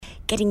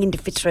getting into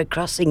Fitzroy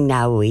Crossing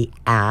now. We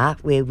are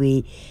where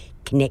we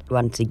connect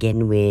once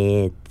again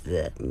with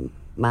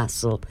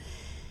Marcel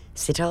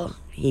Sithole.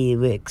 He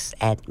works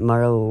at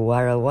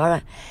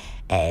Warra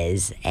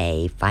as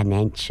a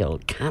financial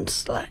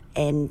counsellor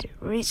and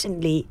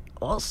recently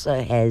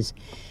also has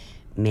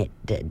met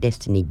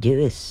Destiny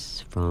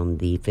Dewis from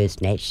the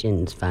First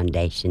Nations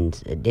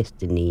Foundations.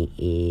 Destiny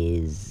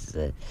is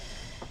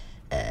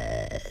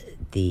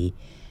the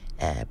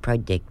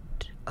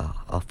project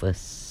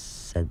officer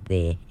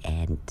there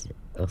and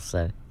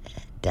also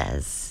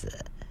does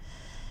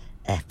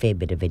a fair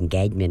bit of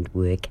engagement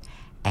work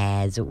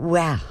as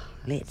well.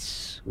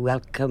 Let's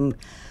welcome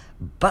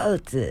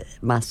both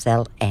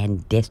Marcel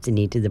and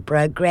Destiny to the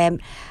program.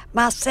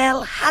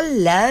 Marcel,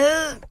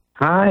 hello.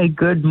 Hi,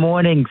 good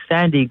morning,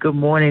 Sandy. Good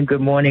morning.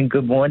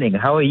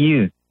 How are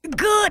you?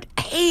 Good.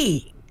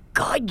 Hey,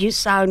 God, you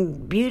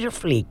sound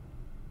beautifully,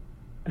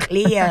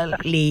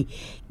 clearly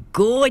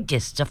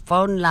gorgeous. The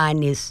phone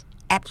line is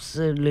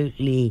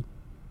absolutely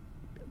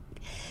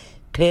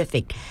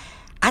perfect.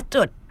 I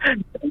thought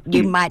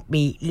you might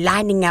be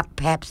lining up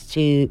perhaps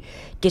to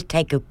just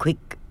take a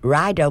quick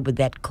ride over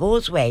that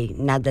causeway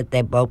now that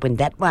they've opened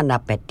that one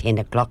up at 10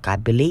 o'clock, I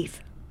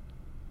believe.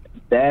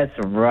 That's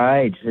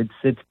right.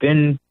 It's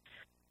been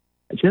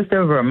just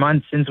over a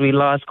month since we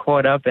last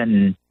caught up,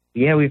 and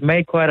yeah, we've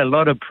made quite a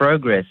lot of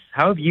progress.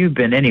 How have you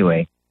been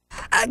anyway?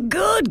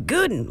 Good.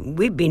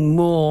 We've been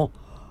more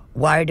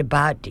worried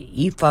about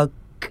you folk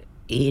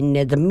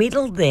in the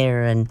middle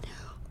there and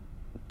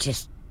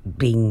just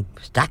being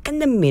stuck in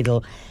the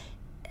middle.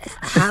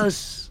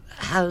 How's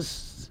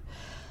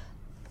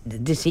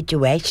the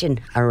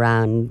situation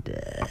around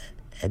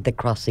the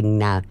crossing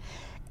now?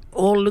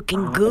 All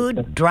looking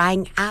good,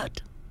 drying out?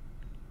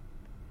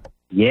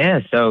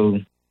 Yeah, so,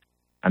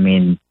 I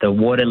mean, the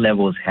water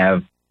levels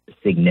have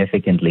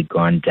significantly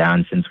gone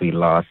down since we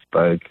last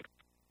spoke,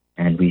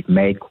 and we've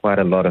made quite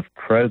a lot of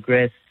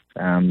progress,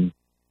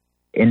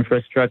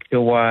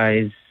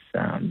 infrastructure-wise,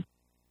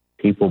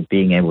 people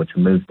being able to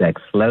move back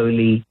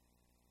slowly,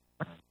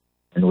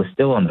 and we're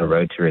still on the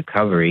road to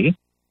recovery.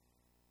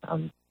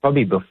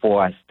 Probably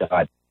before I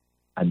start,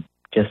 I'd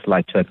just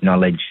like to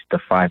acknowledge the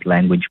 5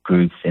 language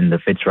groups in the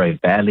Fitzroy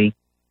Valley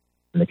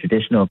and the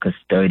traditional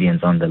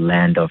custodians on the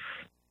land of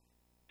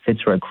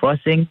Fitzroy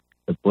Crossing,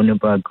 the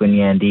Bunuba,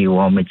 Gunyandi,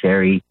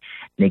 Walmajeri,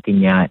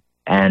 Nikinya,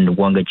 and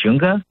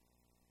Wangajunga.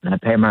 And I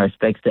pay my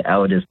respects to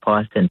elders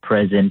past and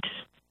present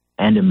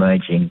and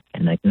emerging,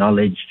 and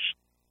acknowledge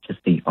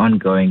just the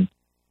ongoing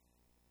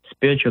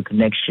spiritual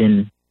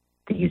connection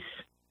these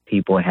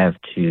people have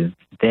to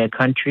their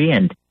country.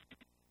 And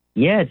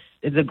yeah,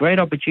 it's a great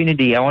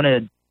opportunity. I want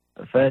to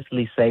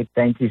firstly say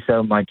thank you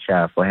so much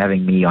for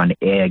having me on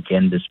air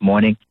again this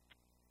morning.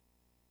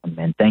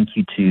 And thank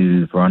you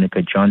to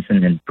Veronica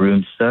Johnson and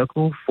Broom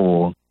Circle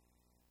for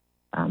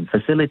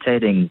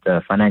facilitating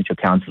the Financial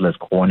Counselor's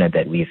Corner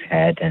that we've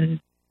had, and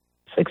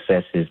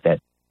successes that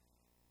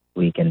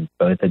we can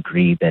both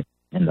agree that,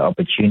 and the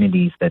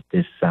opportunities that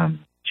this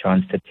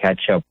chance to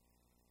catch up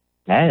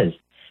has.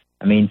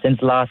 I mean,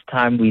 since last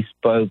time we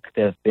spoke,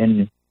 there have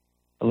been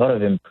a lot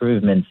of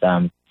improvements.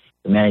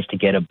 We managed to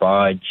get a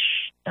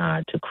barge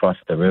to cross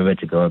the river,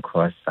 to go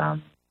across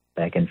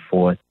back and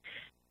forth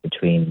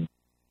between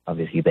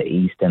obviously the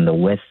east and the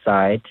west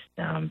side.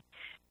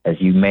 As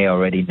you may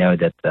already know,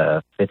 that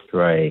the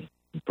Fitzroy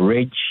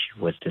Bridge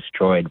was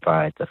destroyed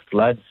by the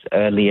floods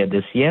earlier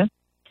this year.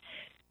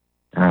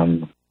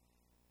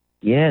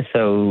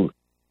 So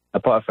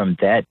apart from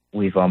that,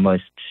 we've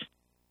almost,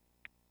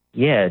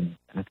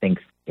 I think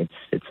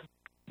it's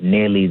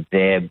nearly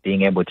there,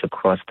 being able to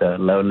cross the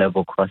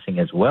low-level crossing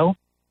as well,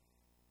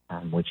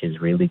 which is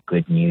really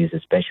good news,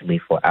 especially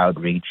for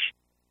outreach.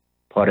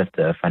 Part of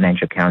the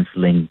financial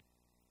counseling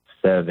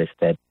service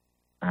that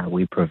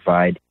we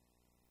provide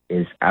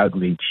is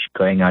outreach,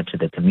 going out to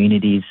the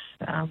communities,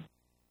 and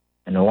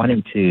I want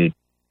him to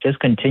just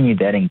continue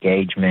that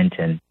engagement.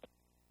 And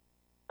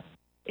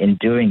in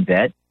doing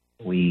that,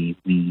 we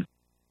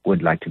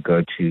would like to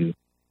go to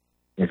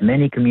as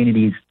many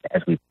communities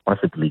as we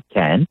possibly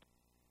can.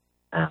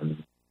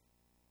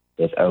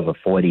 There's over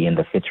 40 in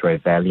the Fitzroy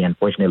Valley.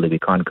 Unfortunately, we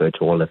can't go to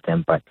all of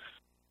them, but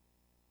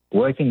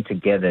working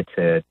together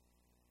to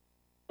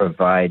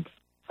provide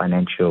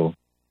financial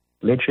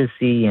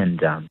literacy and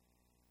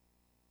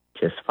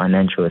just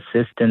financial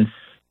assistance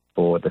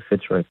for the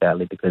Fitzroy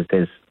Valley, because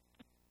there's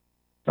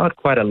not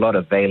quite a lot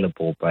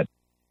available, but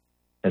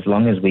as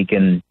long as we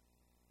can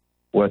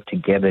work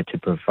together to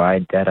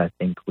provide that, I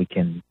think we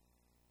can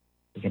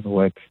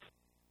work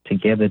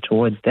together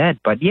towards that.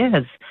 But yeah,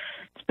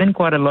 it's been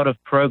quite a lot of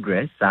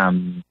progress.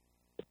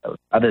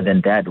 Other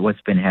than that, what's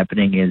been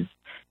happening is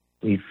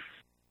we've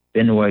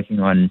been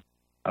working on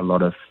a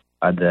lot of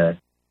other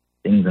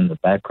things in the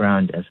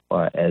background as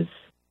far as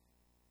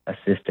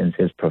assistance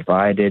is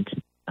provided.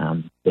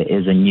 There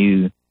is a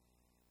new,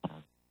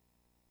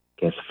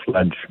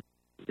 flood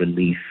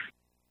relief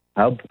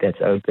hub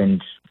that's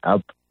opened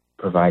up,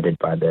 provided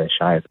by the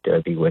Shire of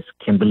Derby West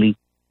Kimberley.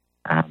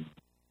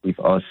 We've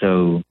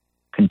also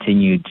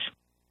continued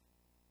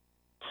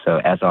So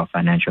as our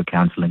financial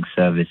counselling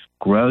service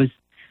grows,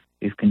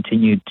 we've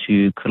continued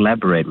to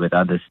collaborate with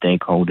other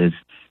stakeholders.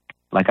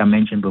 Like I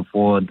mentioned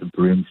before, the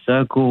Broome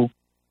Circle,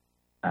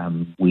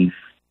 we've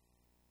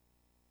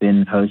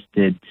been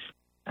hosted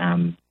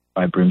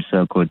by Broome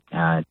Circle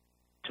to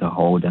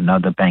hold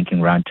another banking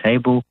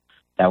roundtable.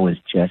 That was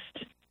just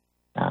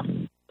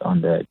on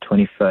the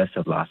 21st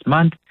of last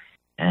month,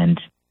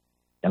 and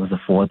that was the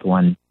fourth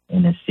one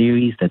in a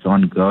series that's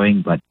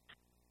ongoing, but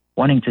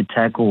wanting to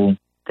tackle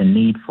the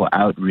need for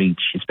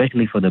outreach,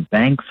 especially for the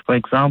banks, for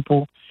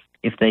example.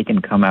 If they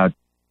can come out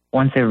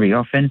once every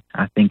often,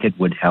 I think it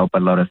would help a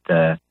lot of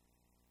the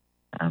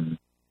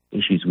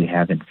issues we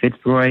have in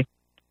Fitzroy.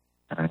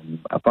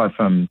 Apart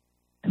from,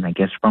 and I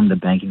guess from the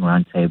banking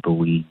roundtable,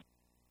 we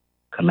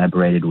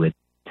collaborated with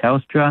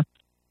Telstra.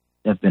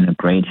 They've been a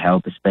great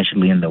help,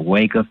 especially in the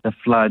wake of the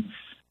floods,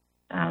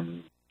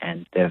 and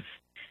they've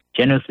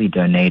generously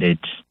donated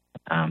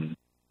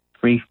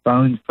free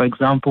phones, for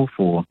example,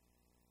 for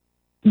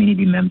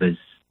community members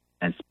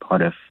as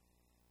part of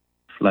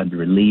flood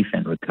relief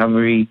and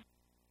recovery.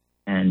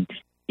 And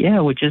yeah,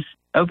 we're just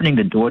opening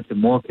the door to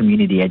more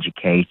community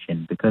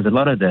education, because a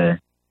lot of the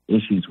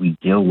issues we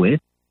deal with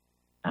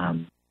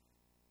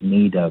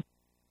need a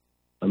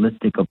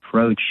holistic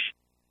approach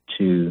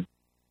to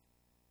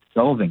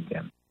solving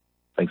them.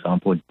 For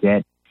example,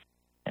 debt,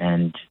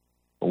 and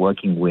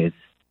working with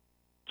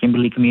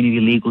Kimberley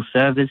Community Legal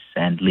Service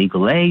and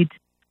legal aid.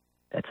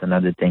 That's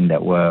another thing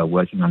that we're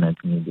working on a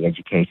community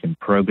education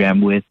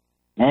program with.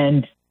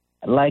 And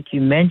like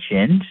you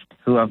mentioned,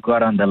 who I've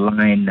got on the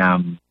line,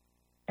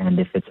 and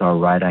if it's all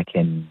right, I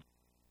can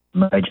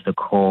merge the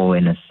call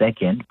in a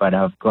second, but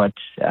I've got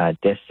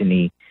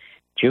Destiny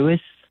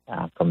Jewis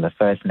from the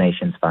First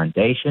Nations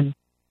Foundation.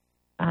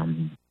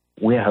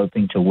 We're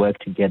hoping to work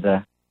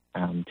together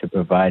to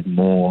provide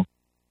more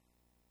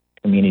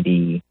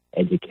community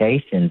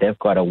education. They've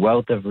got a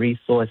wealth of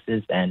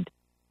resources, and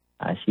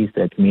she's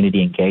the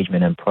Community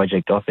Engagement and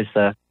Project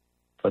Officer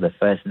for the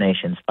First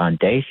Nations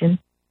Foundation.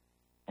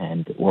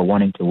 And we're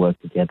wanting to work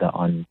together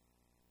on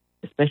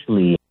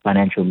especially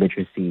financial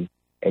literacy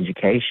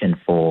education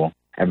for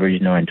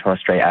Aboriginal and Torres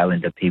Strait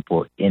Islander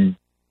people in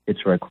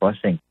Fitzroy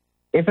Crossing.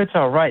 If it's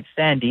all right,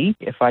 Sandy,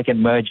 if I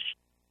can merge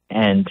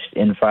and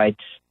invite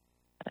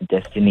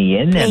Destiny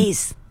in.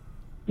 Please.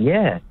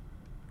 Yeah,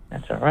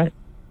 that's all right.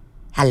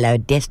 Hello,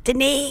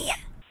 Destiny.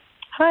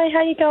 Hi,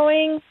 how you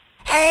going?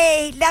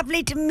 Hey,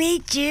 lovely to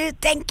meet you.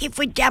 Thank you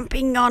for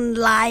jumping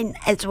online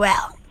as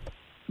well.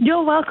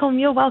 You're welcome,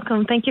 you're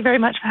welcome. Thank you very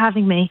much for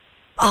having me.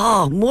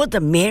 Oh, more the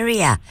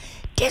merrier.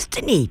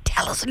 Destiny,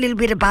 tell us a little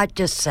bit about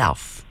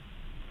yourself.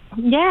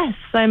 Yes,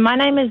 so my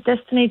name is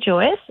Destiny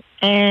Joyce,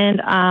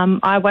 and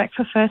I work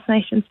for First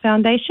Nations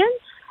Foundation.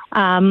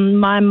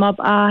 My mob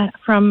are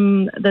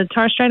from the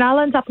Torres Strait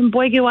Islands, up in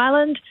Boigu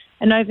Island,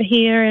 and over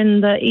here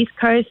in the East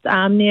Coast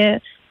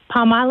near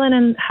Palm Island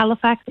and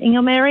Halifax,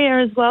 Ingham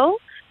area as well.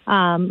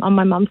 On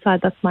my mum's side,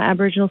 that's my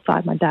Aboriginal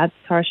side. My dad's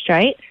Torres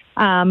Strait.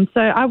 So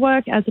I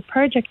work as a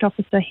project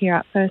officer here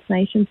at First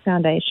Nations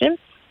Foundation,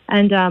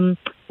 and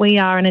we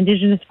are an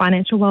Indigenous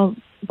financial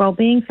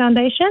wellbeing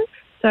foundation.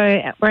 So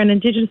we're an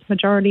Indigenous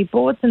majority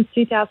board since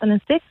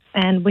 2006,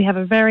 and we have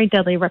a very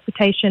deadly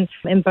reputation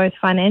in both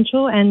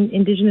financial and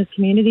Indigenous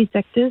community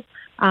sectors,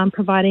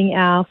 providing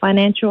our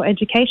financial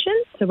education.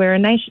 So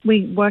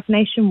we work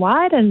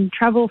nationwide and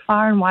travel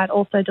far and wide,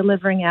 also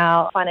delivering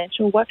our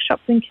financial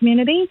workshops in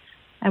communities.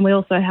 And we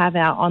also have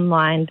our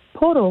online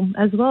portal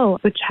as well,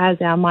 which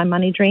has our My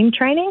Money Dream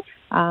training,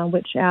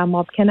 which our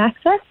mob can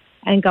access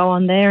and go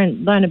on there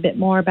and learn a bit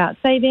more about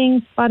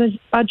savings,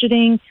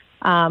 budgeting,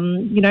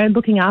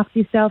 looking after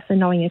yourself and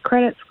knowing your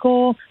credit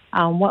score,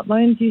 what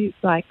loans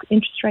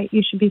interest rate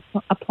you should be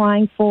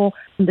applying for,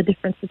 the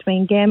difference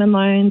between gammon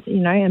loans,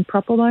 and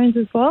proper loans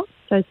as well.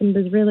 So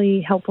there's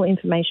really helpful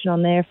information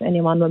on there if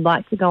anyone would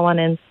like to go on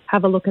and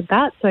have a look at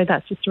that. So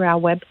that's just through our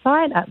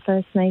website at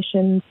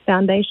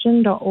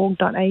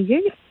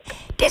firstnationsfoundation.org.au.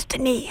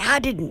 Destiny, how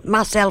did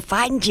Marcel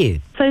find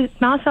you? So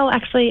Marcel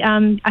actually,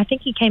 I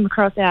think he came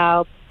across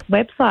our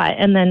website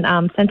and then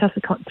sent us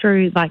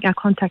through our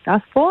contact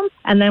us form,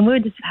 and then we were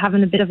just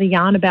having a bit of a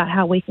yarn about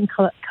how we can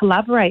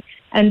collaborate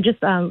and just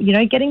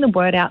getting the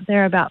word out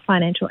there about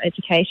financial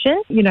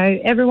education.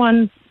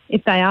 Everyone,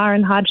 if they are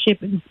in hardship,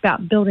 it's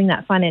about building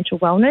that financial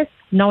wellness,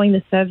 knowing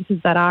the services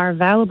that are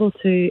available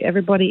to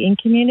everybody in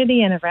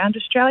community and around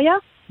Australia.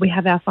 We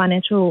have our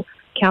financial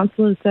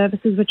counsellor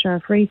services, which are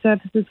a free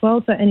service as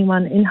well, so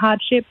anyone in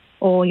hardship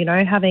or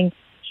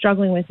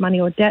struggling with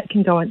money or debt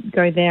can go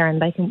there, and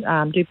they can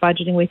do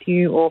budgeting with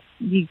you, or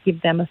you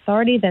give them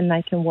authority, then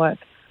they can work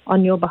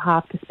on your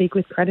behalf to speak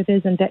with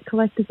creditors and debt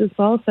collectors as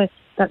well. So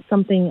that's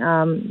something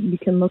you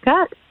can look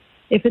at.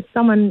 If it's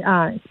someone,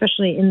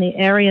 especially in the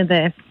area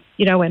there,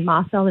 when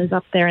Marcel is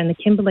up there in the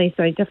Kimberley,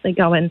 so definitely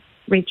go and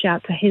reach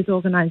out to his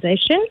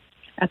organisation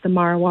at the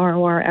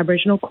Warra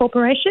Aboriginal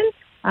Corporation.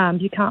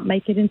 If you can't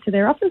make it into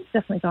their office,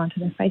 definitely go onto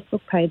their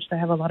Facebook page. They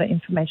have a lot of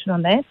information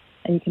on there,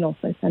 and you can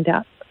also send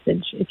out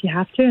if you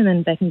have to, and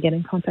then they can get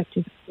in contact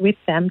with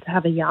them to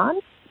have a yarn.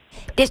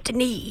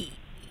 Destiny,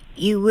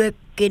 you work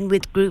in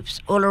with groups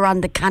all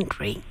around the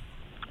country?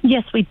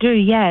 Yes, we do.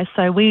 Yeah,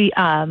 so we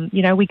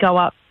we go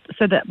up.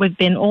 So that we've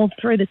been all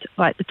through the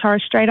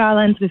Torres Strait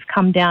Islands. We've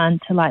come down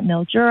to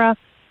Mildura.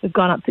 We've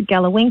gone up to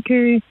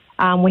Galawinku.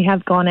 We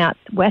have gone out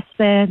west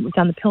there. We've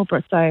done the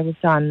Pilbara. So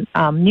we've done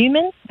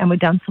Newman, and we've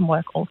done some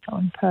work also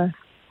in Perth.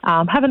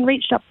 Haven't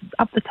reached up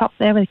the top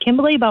there with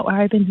Kimberley, but we're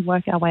hoping to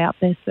work our way up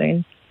there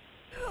soon.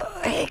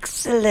 Oh,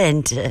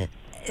 excellent.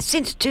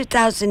 Since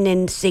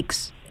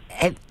 2006,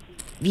 have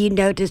you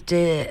noticed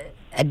a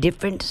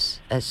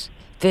difference as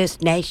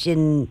First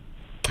Nation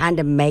kind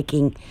of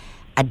making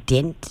a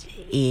dent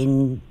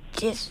in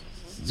just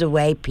the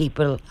way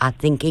people are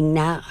thinking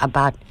now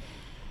about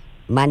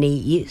money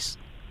use?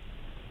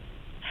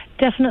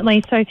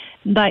 Definitely. So,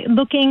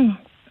 looking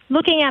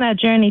at our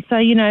journey.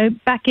 So,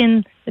 back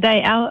in the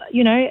day, our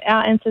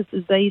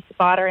ancestors, they used to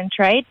barter and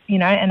trade,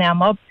 and our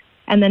mob,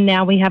 and then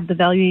now we have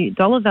the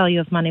dollar value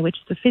of money, which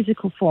is the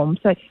physical form.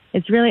 So,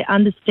 it's really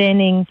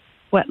understanding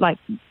what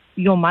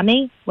your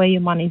money, where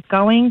your money's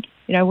going.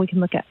 We can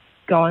look at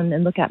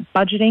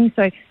budgeting.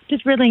 So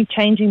just really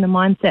changing the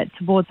mindset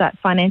towards that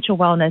financial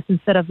wellness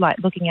instead of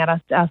looking at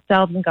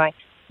ourselves and going,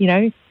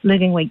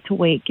 living week to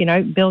week,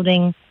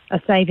 building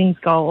a savings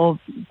goal or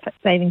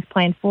savings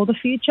plan for the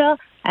future.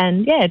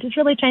 And just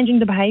really changing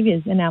the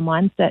behaviours in our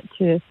mindset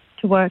to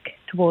work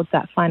towards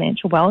that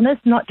financial wellness,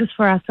 not just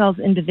for ourselves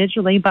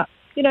individually, but,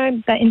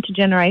 that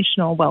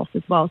intergenerational wealth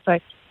as well. So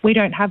we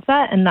don't have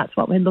that, and that's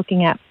what we're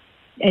looking at,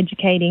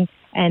 educating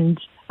and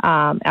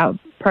our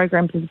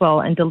programs as well,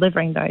 and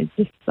delivering those,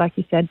 just like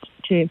you said,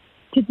 to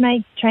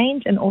make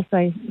change and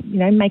also,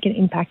 make an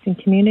impact in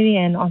community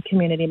and on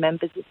community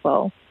members as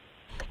well.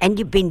 And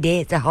you've been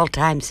there the whole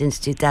time since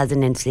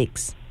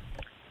 2006?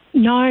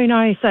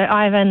 No. So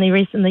I've only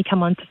recently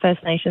come on to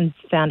First Nations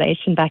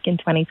Foundation back in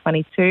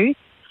 2022.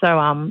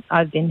 So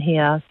I've been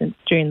here since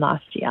June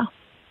last year.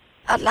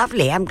 Oh,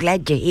 lovely. I'm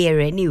glad you're here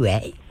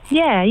anyway.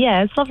 Yeah,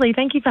 it's lovely.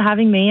 Thank you for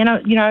having me. And,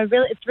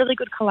 it's really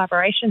good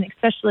collaboration,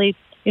 especially,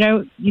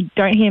 you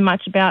don't hear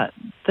much about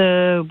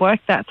the work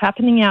that's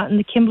happening out in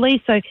the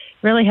Kimberley. So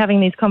really having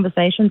these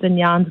conversations and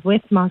yarns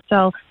with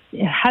Marcel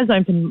has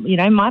opened,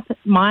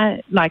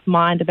 my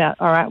mind about,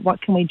 all right,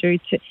 what can we do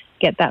to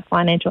get that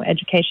financial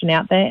education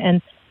out there,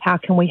 and how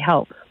can we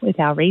help with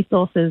our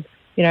resources?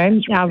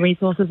 Our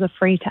resources are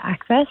free to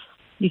access.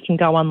 You can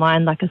go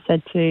online, like I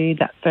said, to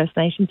that First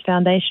Nations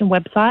Foundation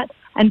website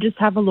and just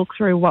have a look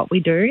through what we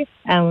do.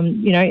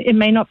 It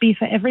may not be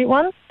for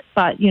everyone,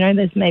 but,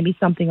 there's maybe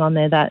something on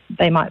there that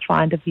they might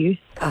find of use.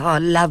 Oh,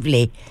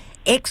 lovely.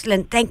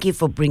 Excellent. Thank you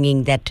for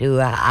bringing that to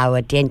our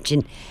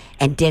attention.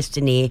 And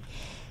Destiny,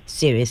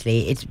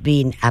 seriously, it's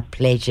been a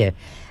pleasure.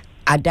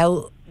 Our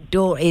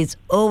door is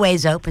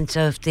always open,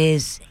 so if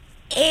there's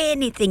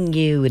anything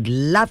you would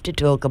love to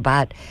talk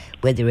about,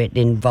 whether it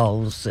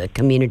involves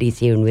communities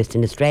here in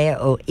Western Australia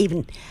or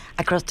even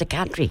across the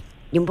country,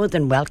 you're more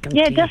than welcome.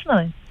 Yeah,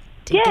 definitely.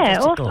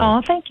 Awesome.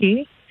 Oh, thank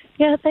you.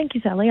 Yeah, thank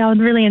you, Sally. I would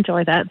really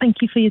enjoy that.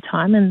 Thank you for your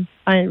time, and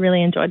I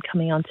really enjoyed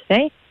coming on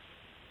today.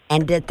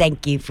 And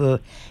thank you for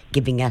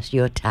giving us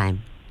your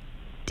time,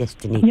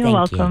 Destiny. You're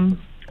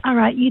welcome. All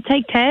right, you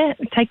take care.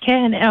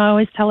 And I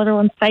always tell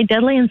everyone, stay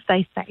deadly and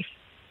stay safe.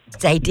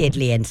 Stay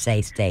deadly and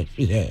stay safe,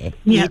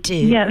 You too.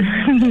 Yeah.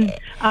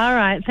 All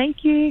right,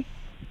 thank you.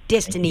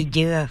 Destiny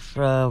Dewar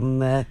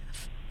from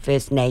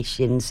First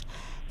Nations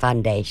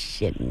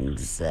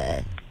Foundations.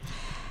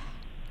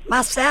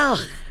 Marcel.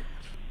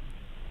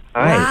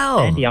 Hi, wow.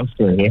 Andy, I'm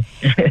still here.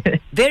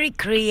 Very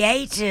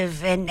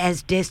creative, and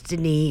as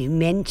Destiny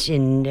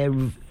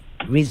mentioned,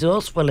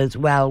 resourceful as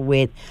well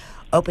with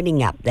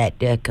opening up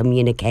that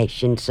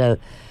communication, so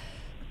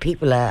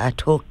people are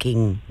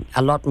talking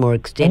a lot more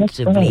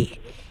extensively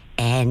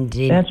and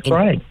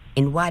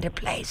in wider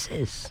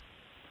places.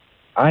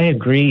 I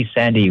agree,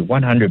 Sandy,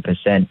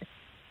 100%.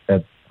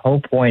 The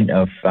whole point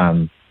of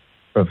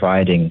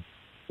providing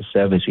the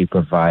service we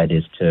provide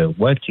is to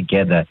work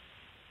together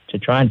to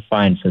try and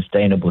find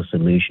sustainable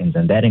solutions,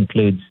 and that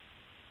includes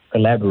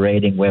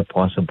collaborating where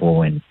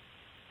possible and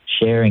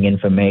sharing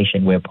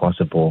information where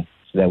possible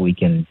so that we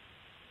can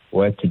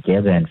work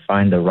together and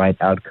find the right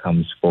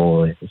outcomes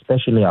for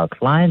especially our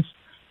clients,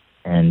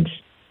 and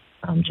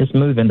just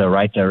move in the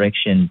right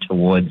direction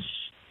towards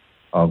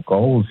our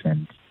goals.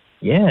 And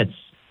it's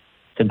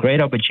a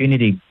great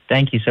opportunity.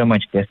 Thank you so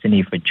much,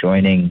 Destiny, for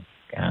joining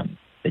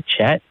the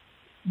chat.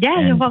 Yeah,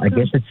 you're welcome. I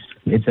guess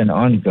it's an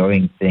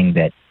ongoing thing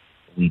that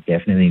we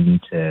definitely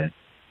need to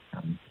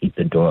keep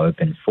the door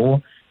open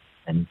for.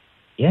 And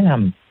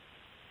I'm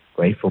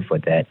grateful for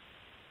that.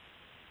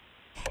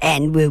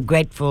 And we're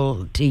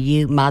grateful to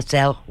you,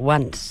 Marcel,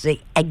 once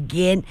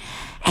again.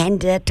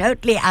 And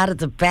totally out of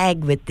the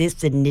bag with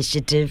this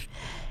initiative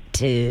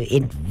to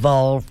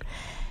involve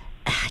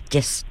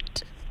just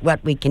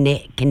what we can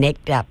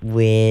connect up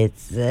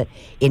with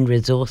in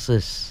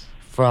resources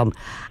from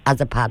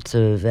other parts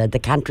of the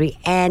country,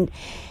 and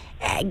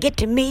get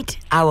to meet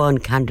our own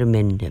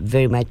countrymen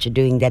very much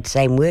doing that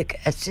same work,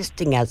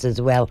 assisting us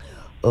as well,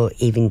 or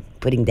even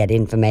putting that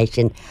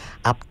information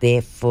up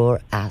there for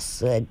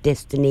us.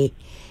 Destiny,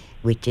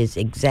 which is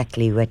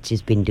exactly what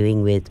she's been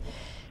doing with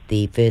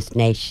the First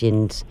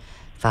Nations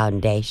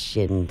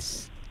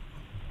foundations.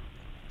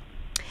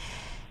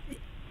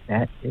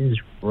 That is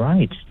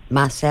right.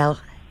 Marcel,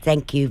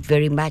 thank you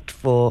very much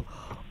for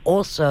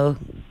also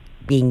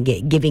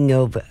giving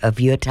over of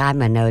your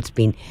time. I know it's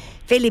been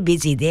fairly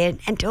busy there,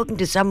 and talking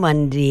to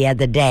someone the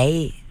other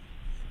day,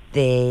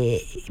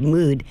 the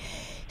mood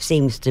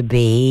seems to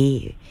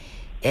be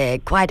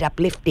quite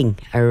uplifting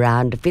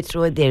around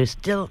Fitzroy. There's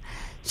still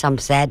some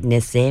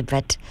sadness there,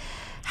 but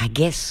I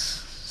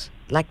guess,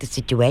 like the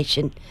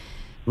situation,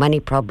 money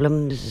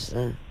problems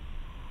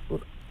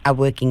are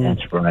working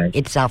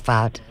itself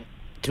out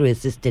through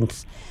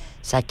assistance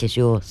such as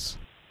yours.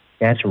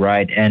 That's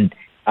right, and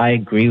I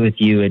agree with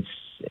you.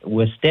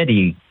 We're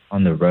steady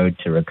on the road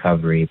to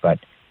recovery, but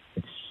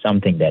it's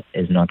something that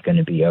is not going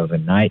to be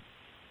overnight.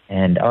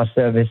 And our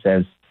service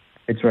as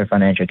Fitzroy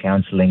Financial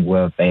Counseling,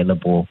 we're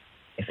available.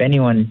 If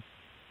anyone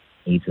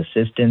needs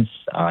assistance,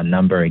 our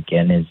number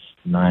again is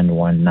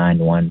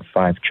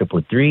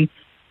 91915333.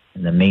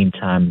 In the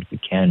meantime, you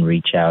can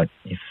reach out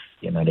if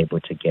you're not able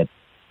to get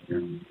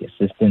the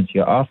assistance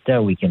you're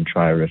after. We can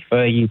try to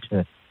refer you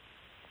to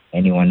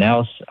anyone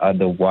else.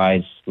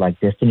 Otherwise, like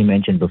Destiny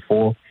mentioned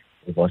before,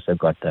 we've also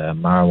got the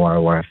Mara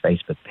Wara Wara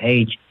Facebook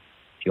page.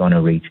 If you want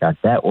to reach out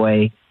that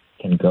way, you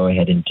can go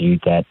ahead and do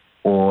that,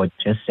 or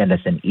just send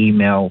us an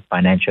email,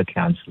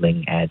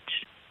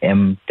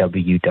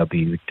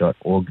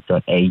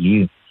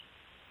 financialcounselling@mww.org.au.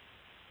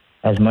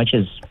 As much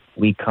as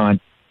we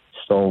can't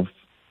solve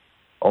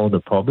all the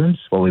problems,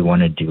 what we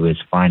want to do is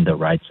find the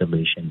right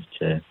solutions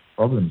to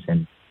problems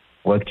and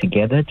work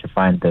together to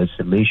find those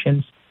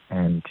solutions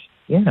and,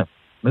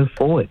 move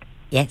forward.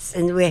 Yes,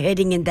 and we're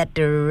heading in that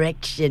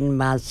direction,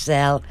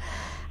 Marcel.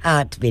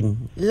 It's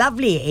been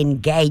lovely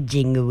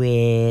engaging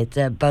with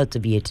both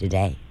of you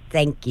today.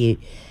 Thank you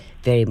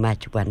very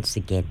much once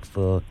again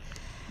for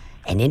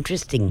an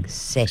interesting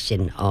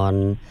session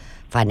on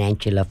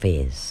financial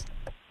affairs.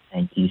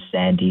 Thank you,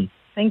 Sandy.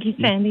 Thank you,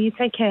 Sandy. You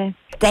take care.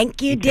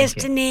 Thank you,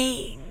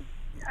 Destiny.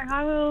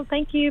 I will.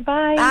 Thank you.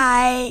 Bye.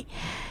 Bye.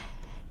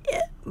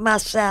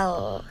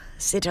 Marcel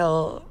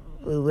Sithole,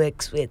 who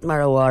works with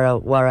Mara Wara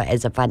Wara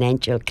as a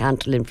financial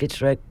counsellor in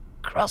Fitzroy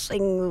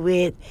Crossing,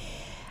 with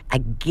a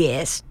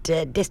guest,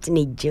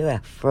 Destiny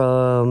Jua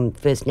from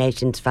First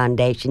Nations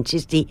Foundation.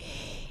 She's the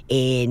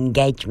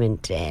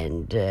engagement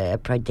and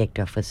project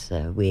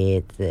officer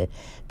with the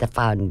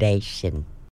foundation.